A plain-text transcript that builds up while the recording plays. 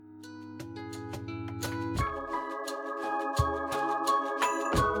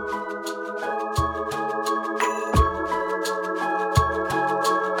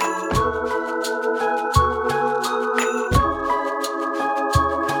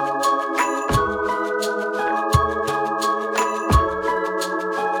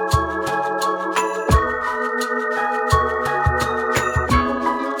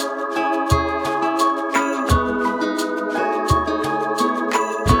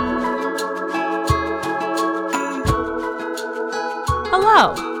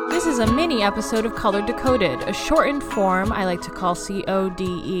This is a mini episode of Color Decoded, a shortened form I like to call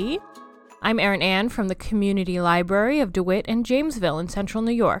CODE. I'm Erin Ann from the Community Library of DeWitt and Jamesville in central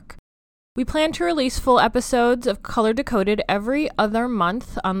New York. We plan to release full episodes of Color Decoded every other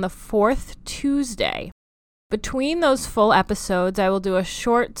month on the fourth Tuesday. Between those full episodes, I will do a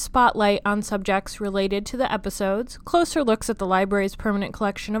short spotlight on subjects related to the episodes, closer looks at the library's permanent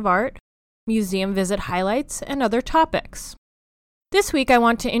collection of art, museum visit highlights, and other topics. This week, I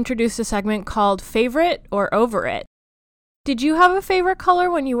want to introduce a segment called Favorite or Over It. Did you have a favorite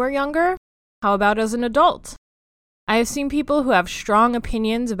color when you were younger? How about as an adult? I have seen people who have strong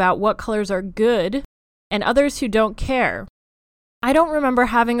opinions about what colors are good, and others who don't care. I don't remember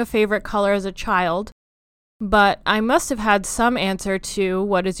having a favorite color as a child, but I must have had some answer to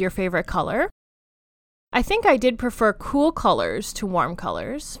what is your favorite color. I think I did prefer cool colors to warm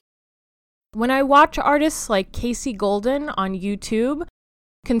colors. When I watch artists like Casey Golden on YouTube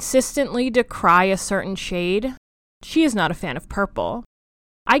consistently decry a certain shade, she is not a fan of purple.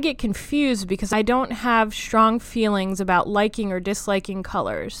 I get confused because I don't have strong feelings about liking or disliking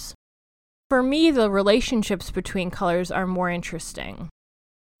colors. For me, the relationships between colors are more interesting.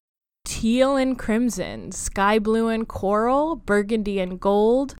 Teal and crimson, sky blue and coral, burgundy and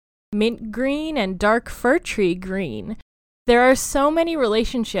gold, mint green and dark fir tree green. There are so many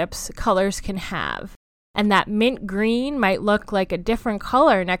relationships colors can have, and that mint green might look like a different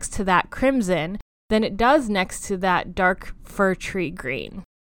color next to that crimson than it does next to that dark fir tree green.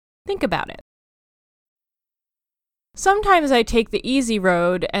 Think about it. Sometimes I take the easy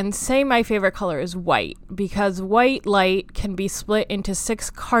road and say my favorite color is white, because white light can be split into 6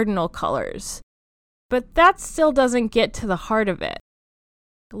 cardinal colors. But that still doesn't get to the heart of it.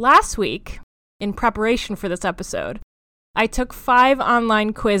 Last week, in preparation for this episode, I took 5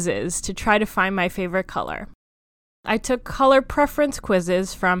 online quizzes to try to find my favorite color. I took color preference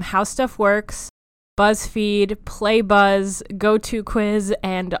quizzes from How Stuff Works, BuzzFeed, PlayBuzz, GoToQuiz,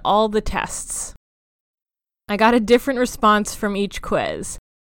 and all the tests. I got a different response from each quiz.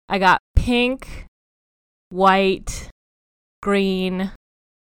 I got pink, white, green,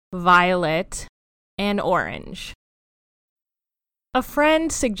 violet, and orange. A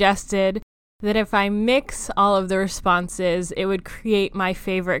friend suggested that if I mix all of the responses, it would create my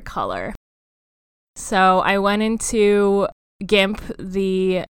favorite color. So I went into GIMP,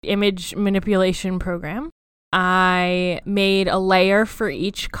 the image manipulation program. I made a layer for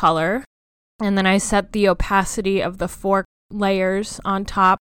each color, and then I set the opacity of the 4 layers on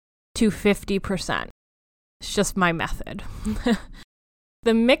top to 50%. It's just my method.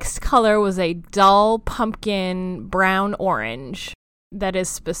 The mixed color was a dull pumpkin brown orange that is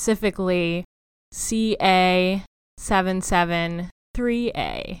specifically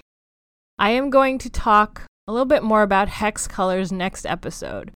CA773A. I am going to talk a little bit more about hex colors next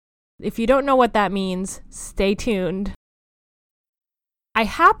episode. If you don't know what that means, stay tuned. I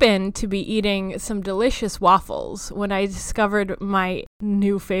happened to be eating some delicious waffles when I discovered my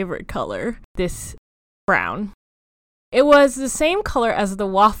new favorite color, this brown. It was the same color as the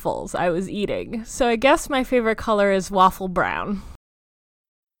waffles I was eating, so I guess my favorite color is waffle brown.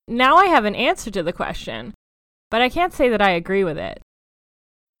 Now I have an answer to the question, but I can't say that I agree with it.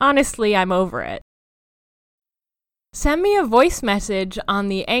 Honestly, I'm over it. Send me a voice message on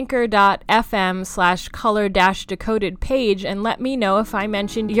the anchor.fm/color-decoded page and let me know if I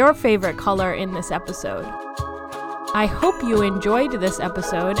mentioned your favorite color in this episode. I hope you enjoyed this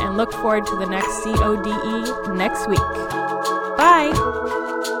episode and look forward to the next CODE next week. Bye!